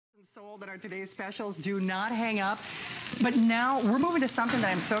Sold at our today's specials. Do not hang up. But now we're moving to something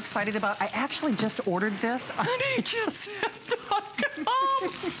that I'm so excited about. I actually just ordered this on HSN.com.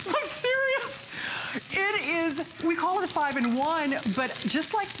 I'm serious. It is, we call it a 5-in-1, but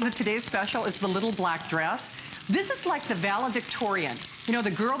just like the today's special is the little black dress, this is like the valedictorian. You know,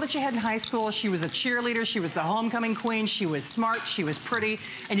 the girl that you had in high school, she was a cheerleader, she was the homecoming queen, she was smart, she was pretty,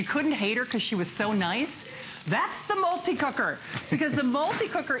 and you couldn't hate her because she was so nice. That's the multi-cooker, because the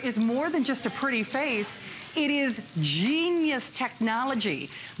multi-cooker is more than just a pretty face. It is genius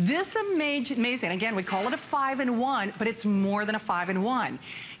technology. This amazing, again, we call it a 5-in-1, but it's more than a 5-in-1.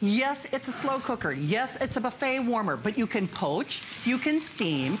 Yes, it's a slow cooker. Yes, it's a buffet warmer, but you can poach, you can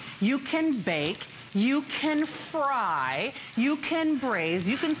steam, you can bake, you can fry, you can braise,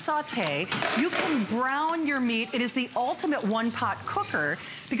 you can saute, you can brown your meat. It is the ultimate one-pot cooker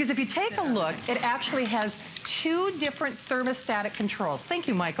because if you take a look, it actually has 2 different thermostatic controls. Thank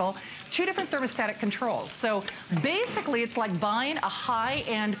you, Michael. 2 different thermostatic controls. So basically, it's like buying a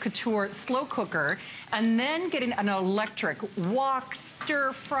high-end couture slow cooker and then getting an electric wok,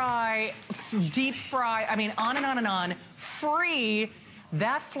 stir fry, deep fry, I mean, on and on and on, free.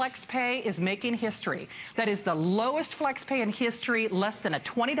 That FlexPay is making history. That is the lowest FlexPay in history. Less than a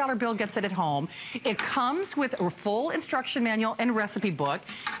 $20 bill gets it at home. It comes with a full instruction manual and recipe book.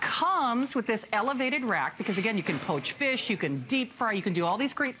 Comes with this elevated rack because, again, you can poach fish, you can deep fry, you can do all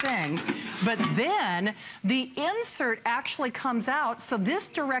these great things. But then the insert actually comes out, so this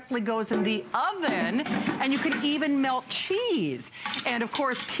directly goes in the oven, and you can even melt cheese. And, of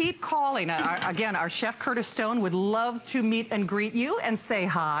course, keep calling. Again, our chef, Curtis Stone, would love to meet and greet you and say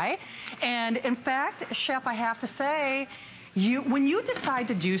hi. And in fact, Chef, I have to say, when you decide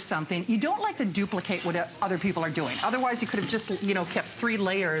to do something, you don't like to duplicate what other people are doing. Otherwise, you could have just, you know, kept 3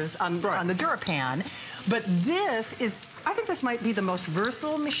 layers on the DuraPan. But this is, I think this might be the most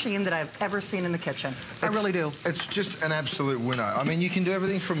versatile machine that I've ever seen in the kitchen. I really do. It's just an absolute winner. I mean, you can do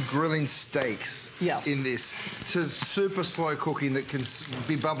everything from grilling steaks in this to super slow cooking that can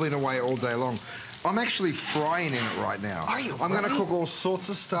be bubbling away all day long. I'm actually frying in it right now. Are you? I'm going to cook all sorts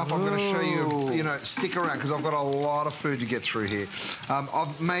of stuff. I'm going to show you, you know, stick around because I've got a lot of food to get through here.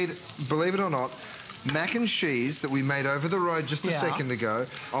 I've made, believe it or not, mac and cheese that we made over the road just a second ago.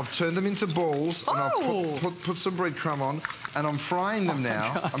 I've turned them into balls and I've put some breadcrumb on and I'm frying them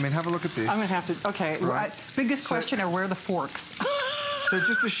now. I mean, have a look at this. I'm going to have to, okay. Right. Biggest question are where are the forks? So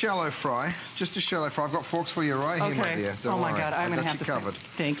just a shallow fry, just a shallow fry. I've got forks for you right here, my dear. Don't worry. My God, I'm going to have to covered.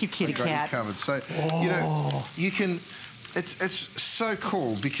 Thank you, kitty cat. You covered. So, you know, you can, it's so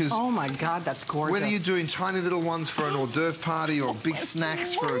cool because... Oh my God, that's gorgeous. Whether you're doing tiny little ones for an hors d'oeuvre party or big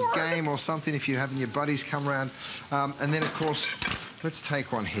snacks for a game or something, if you're having your buddies come around. And then, of course, let's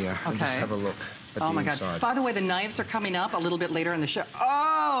take one here and just have a look at the inside. God. By the way, the knives are coming up a little bit later in the show.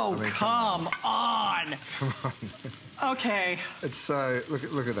 Oh, I mean, come on. Come on. Okay. It's so,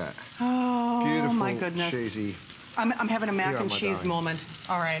 look at that. Oh, beautiful, my goodness. Cheesy. I'm having a mac and cheese darling. moment.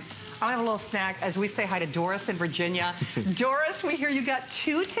 All right. I'll have a little snack as we say hi to Doris in Virginia. Doris, we hear you got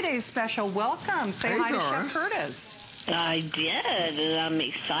 2 today's special. Welcome. Say hi Doris. to Chef Curtis. I did, and I'm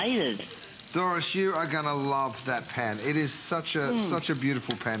excited. Doris, you are going to love that pan. It is such a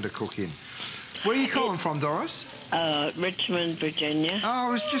beautiful pan to cook in. Where are you calling from, Doris? Richmond, Virginia. Oh,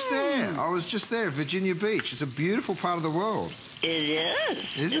 I was just there. I was just there, Virginia Beach. It's a beautiful part of the world. It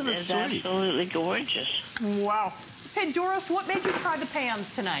is. Isn't it sweet? It's absolutely gorgeous. Wow. Hey, Doris, what made you try the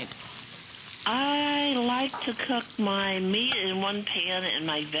pans tonight? I like to cook my meat in one pan and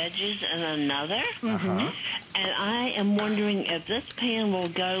my veggies in another. And I am wondering if this pan will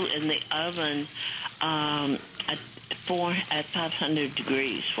go in the oven at 500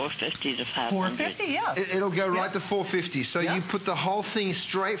 degrees, 450 to 500. 450, yes. It'll go right to 450. So you put the whole thing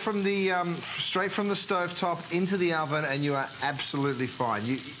straight from the stove top into the oven, and you are absolutely fine.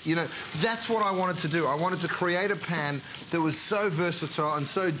 You know, that's what I wanted to do. I wanted to create a pan that was so versatile and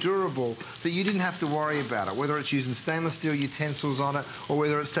so durable that you didn't have to worry about it, whether it's using stainless steel utensils on it or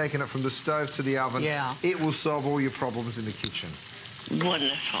whether it's taking it from the stove to the oven. It will solve all your problems in the kitchen.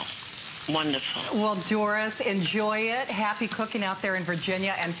 Wonderful. Wonderful. Well, Doris, enjoy it. Happy cooking out there in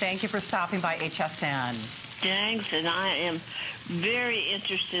Virginia, and thank you for stopping by HSN. Thanks, and I am very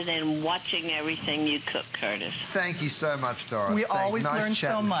interested in watching everything you cook, Curtis. Thank you so much, Doris. We always learn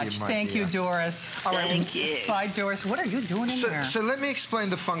so much. Thank you, Doris. All right. Thank you. Bye, Doris. What are you doing in there? So let me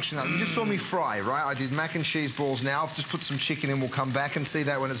explain the functionality. You just saw me fry, right? I did mac and cheese balls. Now I've just put some chicken in. We'll come back and see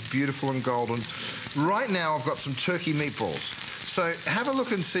that when it's beautiful and golden. Right now I've got some turkey meatballs. So have a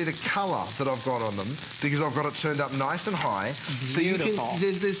look and see the colour that I've got on them because I've got it turned up nice and high. So you can,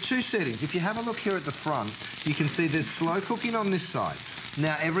 there's 2 settings. If you have a look here at the front, you can see there's slow cooking on this side.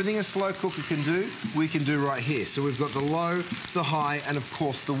 Now, everything a slow cooker can do, we can do right here. So we've got the low, the high, and of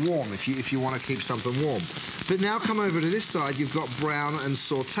course the warm, if you want to keep something warm. But now come over to this side, you've got brown and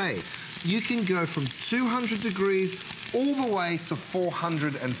saute. You can go from 200 degrees all the way to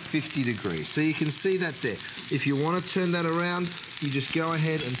 450 degrees. So you can see that there. If you want to turn that around, you just go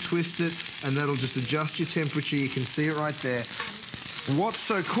ahead and twist it, and that'll just adjust your temperature. You can see it right there. What's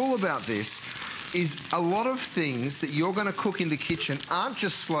so cool about this is a lot of things that you're going to cook in the kitchen aren't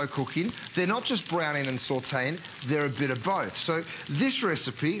just slow cooking. They're not just browning and sauteing. They're a bit of both. So this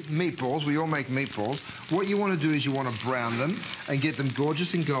recipe, meatballs, we all make meatballs. What you want to do is you want to brown them and get them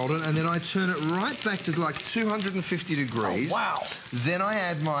gorgeous and golden, and then I turn it right back to like 250 degrees. Oh, wow. Then I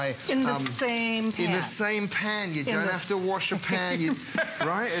add my... In the same pan. In the same pan. You don't have to wash a pan.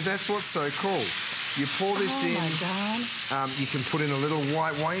 Right? That's what's so cool. You pour this in. Oh, my God. You can put in a little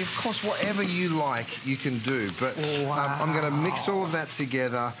white wine. Of course, whatever you like, you can do. But I'm going to mix all of that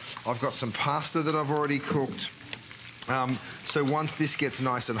together. I've got some pasta that I've already cooked. So once this gets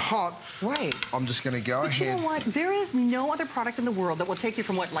nice and hot, I'm just going to go ahead. You know what? There is no other product in the world that will take you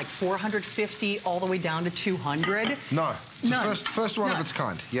from, what, like 450 all the way down to 200? No. It's None. the first one of its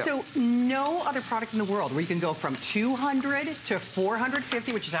kind. Yep. So no other product in the world where you can go from 200 to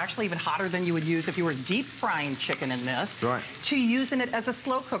 450, which is actually even hotter than you would use if you were deep frying chicken in this, to using it as a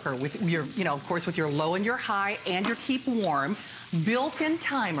slow cooker with your, of course, with your low and your high and your keep warm. Built-in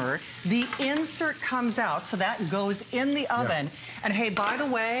timer. The insert comes out, so that goes in the oven. And hey, by the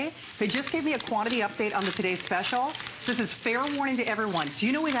way, they just gave me a quantity update on the Today's Special. This is fair warning to everyone. Do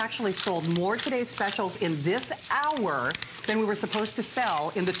you know we've actually sold more Today's Specials in this hour than we were supposed to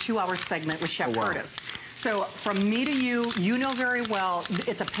sell in the 2-hour segment with Chef Curtis? So from me to you, you know very well,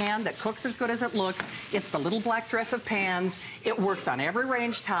 it's a pan that cooks as good as it looks. It's the little black dress of pans. It works on every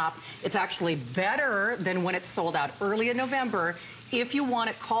range top. It's actually better than when it's sold out early in November. If you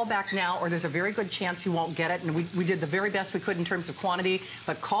want it, call back now, or there's a very good chance you won't get it. And we did the very best we could in terms of quantity,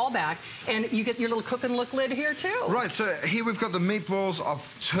 but call back, and you get your little cook and look lid here too. Right, so here we've got the meatballs.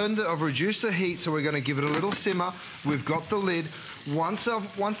 I've reduced the heat, so we're going to give it a little simmer. We've got the lid. Once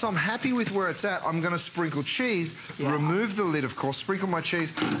I'm happy with where it's at, I'm going to sprinkle cheese, remove the lid, of course, sprinkle my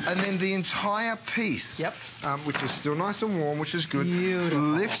cheese, and then the entire piece, which is still nice and warm, which is good,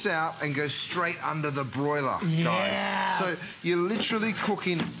 lifts out and goes straight under the broiler, guys. So you're literally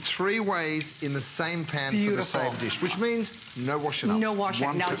cooking 3 ways in the same pan for the same dish, which means no washing up. No washing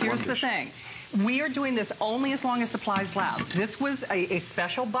up. Now, here's the thing. We are doing this only as long as supplies last. This was a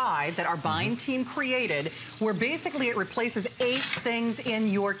special buy that our buying team created where basically it replaces 8 things in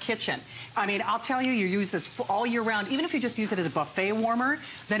your kitchen. I mean, I'll tell you, you use this all year round. Even if you just use it as a buffet warmer,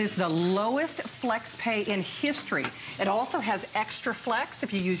 that is the lowest flex pay in history. It also has extra flex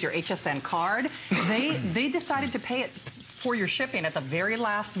if you use your HSN card. They decided to pay it for your shipping at the very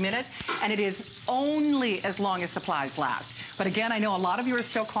last minute, and it is only as long as supplies last. But again, I know a lot of you are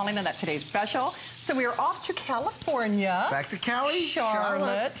still calling on that Today's Special, so we are off to California. Back to Cali.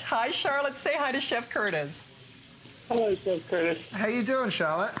 Charlotte. Hi, Charlotte. Say hi to Chef Curtis. Hello, Chef Curtis. How you doing,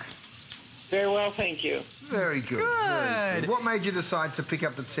 Charlotte? Very well, thank you. Very good. Very good. What made you decide to pick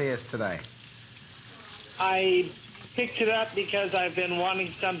up the TS today? I picked it up because I've been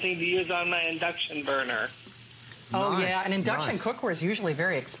wanting something to use on my induction burner. Oh, yeah, an induction cookware is usually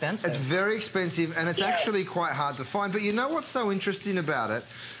very expensive. It's very expensive, and it's actually quite hard to find. But you know what's so interesting about it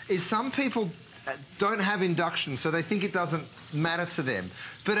is some people don't have induction, so they think it doesn't matter to them.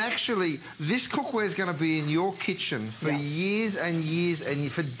 But actually, this cookware is going to be in your kitchen for years and years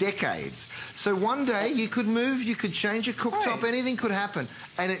and for decades. So one day you could move, you could change your cooktop, anything could happen,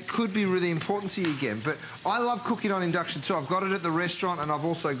 and it could be really important to you again. But I love cooking on induction too. I've got it at the restaurant and I've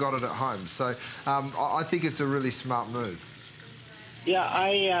also got it at home. So I think it's a really smart move. Yeah,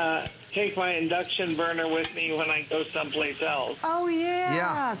 I take my induction burner with me when I go someplace else. Oh,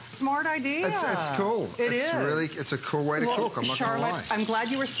 yeah. Smart idea. It's cool. It's a cool way to cook, I'm not going to lie. I'm glad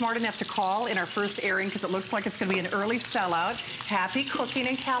you were smart enough to call in our first airing because it looks like it's going to be an early sellout. Happy cooking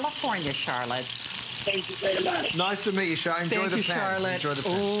in California, Charlotte. Thank you very much. Nice to meet you, Charlotte. Enjoy the pan. Charlotte. Enjoy the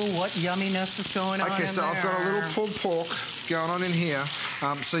pan. Oh, what yumminess is going on Okay, so I've got a little pulled pork going on in here.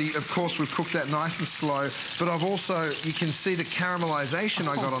 Of course, we've cooked that nice and slow. But I've also, you can see the caramelization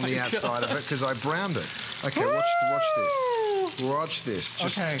I got on the outside of it because I browned it. Okay, watch this. Watch this.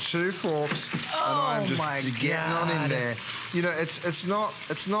 Just Okay. 2 forks, Oh, and I'm just my getting on in God. there. You know, it's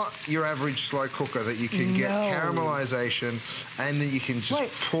not your average slow cooker that you can get caramelization and that you can just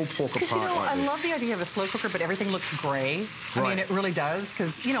pull pork apart Because, you know, like I this. love the idea of a slow cooker, but everything looks gray. I mean, it really does,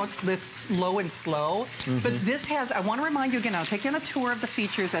 because, you know, it's low and slow. But this has, I want to remind you again, I'll take you on a tour of the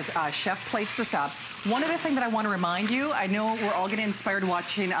features as Chef plates this up. One other thing that I want to remind you, I know we're all getting inspired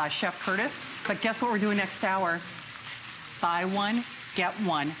watching Chef Curtis, but guess what we're doing next hour? Buy one, get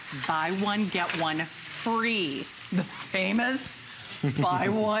one. Buy one, get one free. The famous buy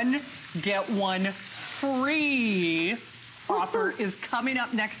one, get one free offer is coming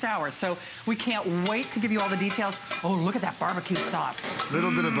up next hour. So we can't wait to give you all the details. Oh, look at that barbecue sauce. A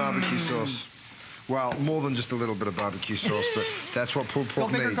little bit of barbecue sauce. Well, more than just a little bit of barbecue sauce, but that's what pulled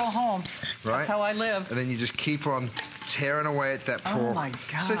pork needs. Go big or go home. Right? That's how I live. And then you just keep on tearing away at that pork. Oh, my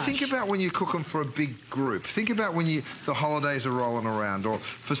gosh. So think about when you're cooking for a big group. Think about when the holidays are rolling around, or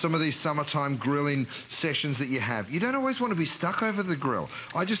for some of these summertime grilling sessions that you have. You don't always want to be stuck over the grill.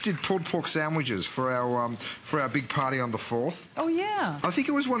 I just did pulled pork sandwiches for our big party on the 4th. Oh, yeah. I think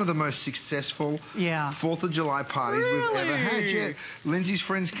it was one of the most successful 4th of July parties we've ever had. Yeah. Lindsay's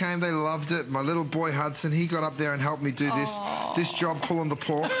friends came. They loved it. My little boy Hudson, he got up there and helped me do this job pulling the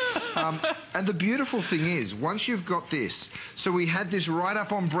pork. And the beautiful thing is, once you've got this, so we had this right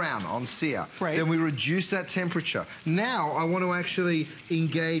up on brown, on sear. Right. Then we reduced that temperature. Now I want to actually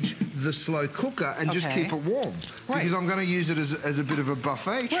engage the slow cooker and just keep it warm. Because I'm going to use it as a bit of a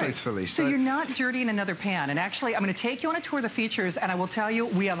buffet, truthfully. So you're not dirtying another pan. And actually, I'm going to take you on a tour of the features, and I will tell you,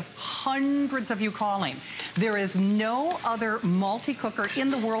 we have hundreds of you calling. There is no other multi-cooker in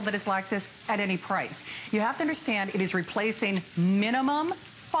the world that is like this at any price. You have to understand, it is replacing minimum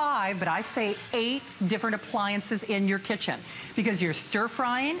 5, but I say 8 different appliances in your kitchen, because you're stir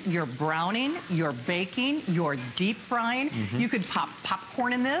frying, you're browning, you're baking, you're deep frying. You could pop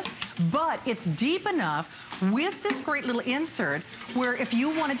popcorn in this, but it's deep enough with this great little insert where if you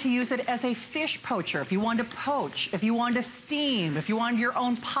wanted to use it as a fish poacher, if you wanted to poach, if you wanted to steam, if you wanted your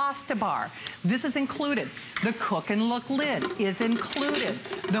own pasta bar, this is included. The Cook and Look lid is included.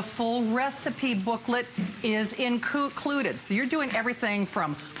 The full recipe booklet is included. So you're doing everything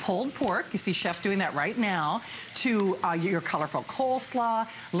from pulled pork, you see Chef doing that right now, to your colorful coleslaw,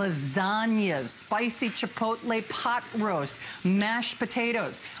 lasagnas, spicy chipotle pot roast, mashed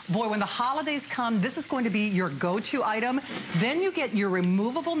potatoes. Boy, when the holidays come, this is going to be your go-to item. Then you get your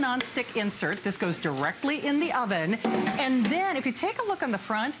removable nonstick insert. This goes directly in the oven. And then if you take a look on the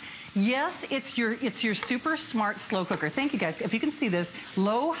front, yes, it's your super smart slow cooker. Thank you, guys. If you can see this,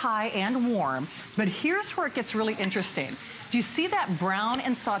 low, high, and warm. But here's where it gets really interesting. Do you see that brown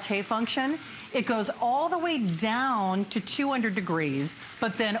and saute function? It goes all the way down to 200 degrees,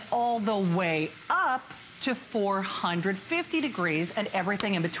 but then all the way up to 450 degrees and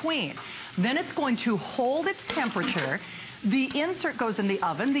everything in between. Then it's going to hold its temperature. The insert goes in the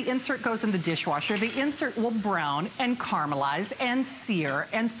oven, the insert goes in the dishwasher, the insert will brown and caramelize and sear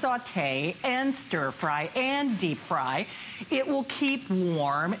and saute and stir fry and deep fry. It will keep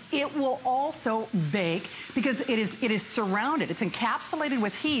warm. It will also bake because it is surrounded. It's encapsulated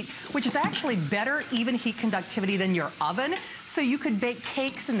with heat, which is actually better even heat conductivity than your oven. So you could bake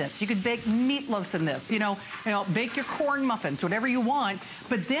cakes in this. You could bake meatloafs in this. You know, bake your corn muffins, whatever you want.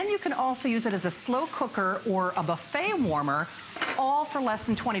 But then you can also use it as a slow cooker or a buffet warmer, all for less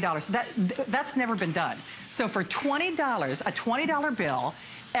than $20. So that's never been done. So for $20, a $20 bill,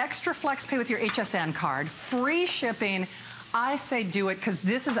 extra flex pay with your HSN card, free shipping, I say do it, because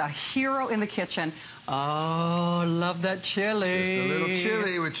this is a hero in the kitchen. Oh, love that chili. Just a little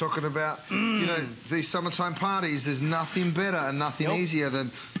chili. We're talking about, you know, these summertime parties. There's nothing better and nothing easier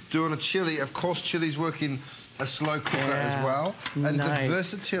than doing a chili. Of course, chili's working a slow cooker as well. And the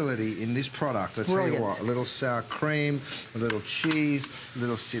versatility in this product, I tell you what, a little sour cream, a little cheese, a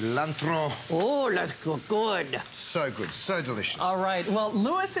little cilantro. Oh, that's good. So good, so delicious. All right, well,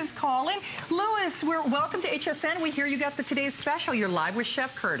 Louis is calling. Louis, welcome to HSN. We hear you got today's special. You're live with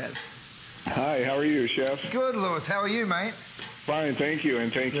Chef Curtis. Hi, how are you, Chef? Good, Louis. How are you, mate? Fine, thank you,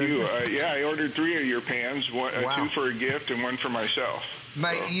 and thank you. Yeah, I ordered 3 of your pans, 2 for a gift and 1 for myself.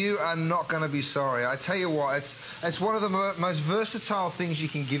 Mate, you are not going to be sorry. I tell you what, it's one of the most versatile things you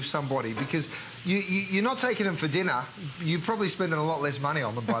can give somebody, because you're not taking them for dinner. You're probably spending a lot less money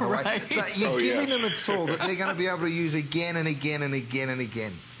on them, by the way. But you're giving them a tool that they're going to be able to use again and again and again and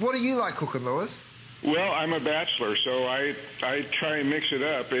again. What do you like cooking, Louis? Well, I'm a bachelor, so I try and mix it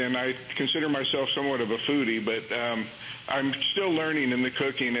up, and I consider myself somewhat of a foodie, but I'm still learning in the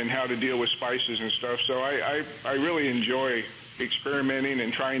cooking and how to deal with spices and stuff, so I really enjoy experimenting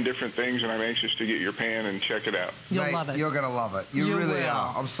and trying different things, and I'm anxious to get your pan and check it out. You'll love it. You're going to love it. You really will.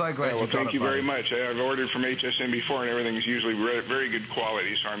 are. I'm so glad you got it. Well, thank you very much. I've ordered from HSN before, and everything is usually very good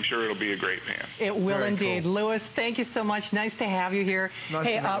quality, so I'm sure it'll be a great pan. It will Very indeed. cool. Lewis, thank you so much. Nice to have you here. Nice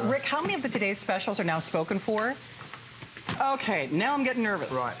hey, to meet you, Rick, how many of the today's specials are now spoken for? Okay, now I'm getting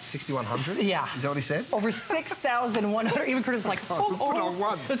nervous. Right, 6,100? Yeah. Is that what he said? Over 6,100. Even Curtis is like, Put on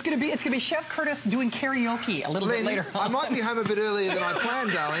once. It's gonna be Chef Curtis doing karaoke a little bit later. I might be home a bit earlier than I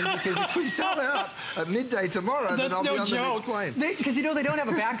planned, darling, because if we sell out at midday tomorrow, then I'll be on the next plane. Because you know they don't have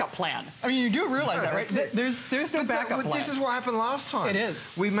a backup plan. I mean, you do realize that, right? There's no backup plan. This is what happened last time. It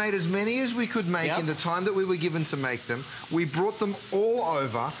is. We made as many as we could make in the time that we were given to make them. We brought them all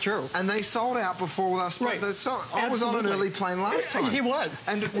over. It's true. And they sold out before us. Right. I was on an early plane last time. He was.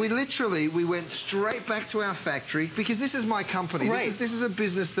 And we went straight back to our factory, because this is my company. Right. This is a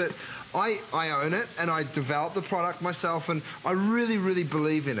business that I own it, and I develop the product myself, and I really, really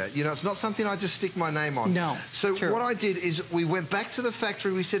believe in it. You know, it's not something I just stick my name on. No, So it's true. what I did is we went back to the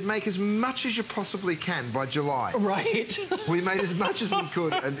factory. We said, make as much as you possibly can by July. Right. We made as much as we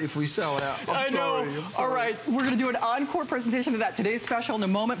could, and if we sell out, I'm sorry. All right, we're going to do an encore presentation of that today's special in a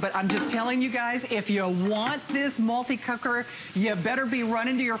moment, but I'm just telling you guys, if you want this multi-cooker, you better be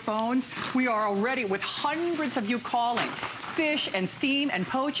running to your phones. We are already with hundreds of you calling. Fish and steam and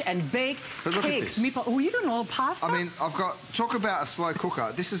poach and bake, cakes, meatballs. Oh, you don't know pasta? I mean, talk about a slow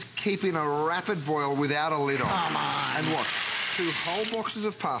cooker. This is keeping a rapid boil without a lid on. Come on. And watch, 2 whole boxes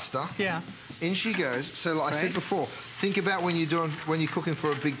of pasta. Yeah. In she goes. So like I said before, think about when you're cooking for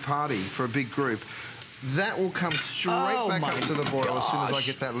a big party, for a big group. That will come straight back up to the boil as soon as I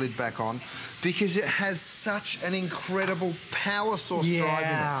get that lid back on, because it has such an incredible power source drive in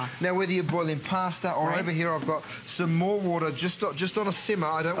it. Now, whether you're boiling pasta or over here, I've got some more water just on a simmer.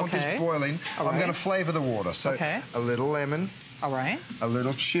 I don't want this boiling. I'm going to flavour the water. So a little lemon. All right. A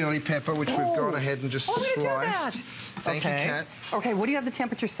little chili pepper, which we've gone ahead and just sliced. Thank you, Kat. Okay, what do you have the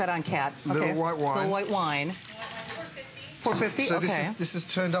temperature set on, Kat? Little white wine. Little white wine. 450? So this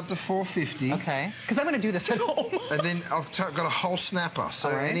is turned up to 450. Okay. Because I'm going to do this at home. And then I've got a whole snapper. So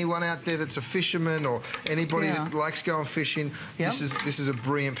anyone out there that's a fisherman or anybody that likes going fishing, this is a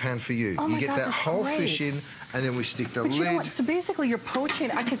brilliant pan for you. Oh you get that whole great. fish in, and then we stick the lid. You know what? So basically, you're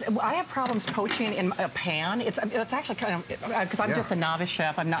poaching. Because I have problems poaching in a pan. It's actually kind of because I'm just a novice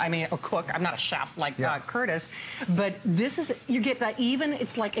chef. I mean a cook. I'm not a chef like Curtis. But this is you get that even.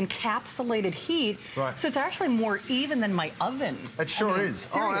 It's like encapsulated heat. Right. So it's actually more even than my oven. It sure is.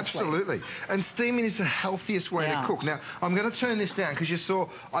 Seriously. Oh, absolutely. And steaming is the healthiest way to cook. Now I'm going to turn this down because you saw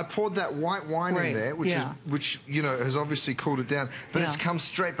I poured that white wine in there, which you know has obviously cooled it down. But it's come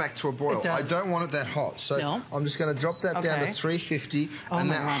straight back to a boil. It does. I don't want it that hot. So I'm just going to drop that down to 350, and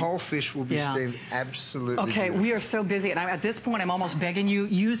that whole fish will be steamed absolutely. Okay, beautiful. we are so busy, and at this point, I'm almost begging you,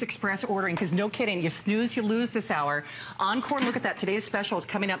 use express ordering, because no kidding, you snooze, you lose this hour. Encore, look at that. Today's special is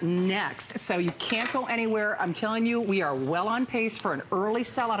coming up next, so you can't go anywhere. I'm telling you, we are well on pace for an early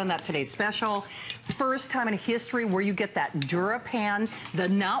sellout on that today's special. First time in history where you get that DuraPan, the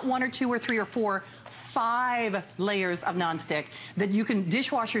not 1 or 2 or 3 or 4, 5 layers of nonstick that you can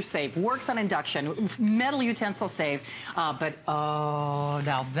dishwasher safe, works on induction, metal utensil safe. But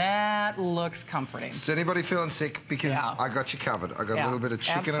now that looks comforting. Is anybody feeling sick? Because I got you covered. I got a little bit of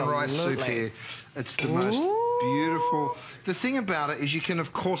chicken and rice soup here. It's the most beautiful. The thing about it is you can,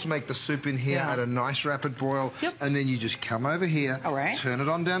 of course, make the soup in here at a nice rapid boil. And then you just come over here, turn it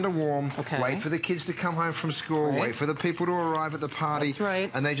on down to warm, wait for the kids to come home from school, wait for the people to arrive at the party.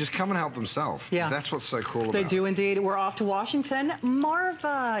 And they just come and help themselves. That's what's so cool about it. They do indeed. We're off to Washington.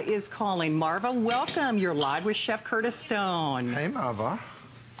 Marva is calling. Marva, welcome. You're live with Chef Curtis Stone. Hey, Marva.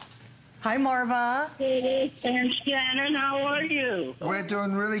 Hi, Marva. Hey, and Shannon, how are you? We're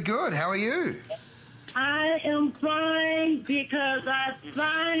doing really good. How are you? I am fine because I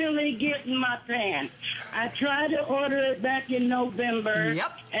finally getting my pan. I tried to order it back in November,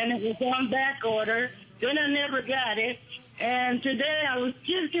 and it was on back order. Then I never got it. And today I was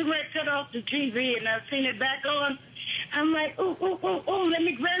just getting ready to cut off the TV, and I've seen it back on. I'm like, ooh, let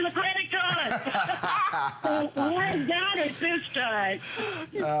me grab the credit card. So I got it this time.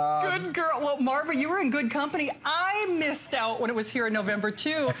 Good girl. Well, Marva, you were in good company. I missed out when it was here in November,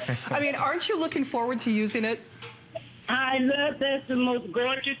 too. I mean, aren't you looking forward to using it? I love that's the most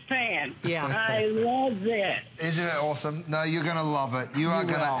gorgeous pan. I love that. Isn't it awesome? No, you're going to love it. You are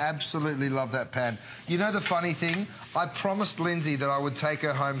going to absolutely love that pan. You know the funny thing? I promised Lindsay that I would take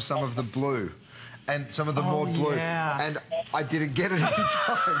her home some of the blue. and some of them more blue. Yeah. And I didn't get it in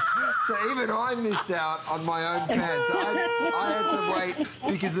time. So even I missed out on my own pan. So I had to wait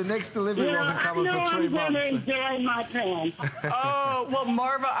because the next delivery wasn't coming for 3 months. I'm going to enjoy my pan. Oh, well,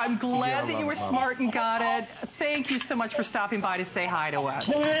 Marva, I'm glad that you were smart and got it. Thank you so much for stopping by to say hi to us.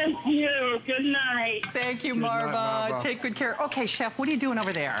 Thank you. Good night. Thank you, Good night, Marva. Marva. Take good care. Okay, Chef, what are you doing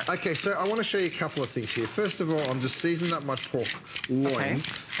over there? Okay, so I want to show you a couple of things here. First of all, I'm just seasoning up my pork loin. Okay.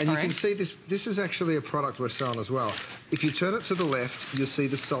 And you All can right. see this is actually a product we're selling as well. If you turn it to the left, you'll see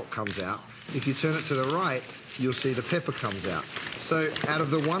the salt comes out. If you turn it to the right, you'll see the pepper comes out. So out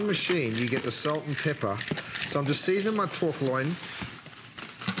of the one machine, you get the salt and pepper. So I'm just seasoning my pork loin.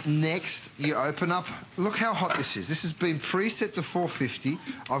 Next, you open up. Look how hot this is. This has been preset to 450.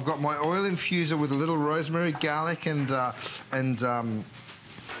 I've got my oil infuser with a little rosemary, garlic, and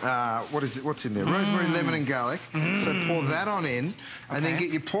what is it? What's in there? Rosemary, lemon, and garlic. So pour that on in, and then get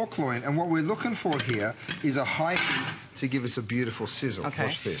your pork loin. And what we're looking for here is a high heat to give us a beautiful sizzle. Okay.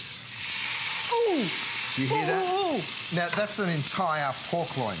 Watch this. Ooh. Do you hear that? Ooh. Now that's an entire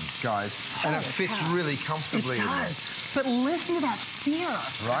pork loin, guys, and it fits really comfortably It in there. does. But listen to that sear.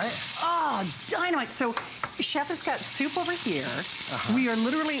 Right? Oh, dynamite. So Chef has got soup over here.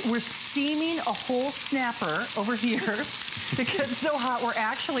 We're steaming a whole snapper over here because it's so hot we're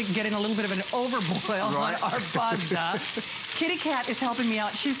actually getting a little bit of an overboil on our pasta. Kitty Cat is helping me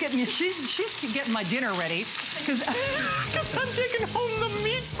out. She's getting my dinner ready because I'm taking home the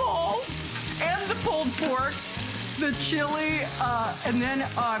meatballs and the pulled pork, the chili, and then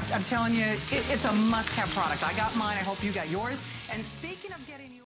I'm telling you, it's a must-have product. I got mine. I hope you got yours. And speaking of getting you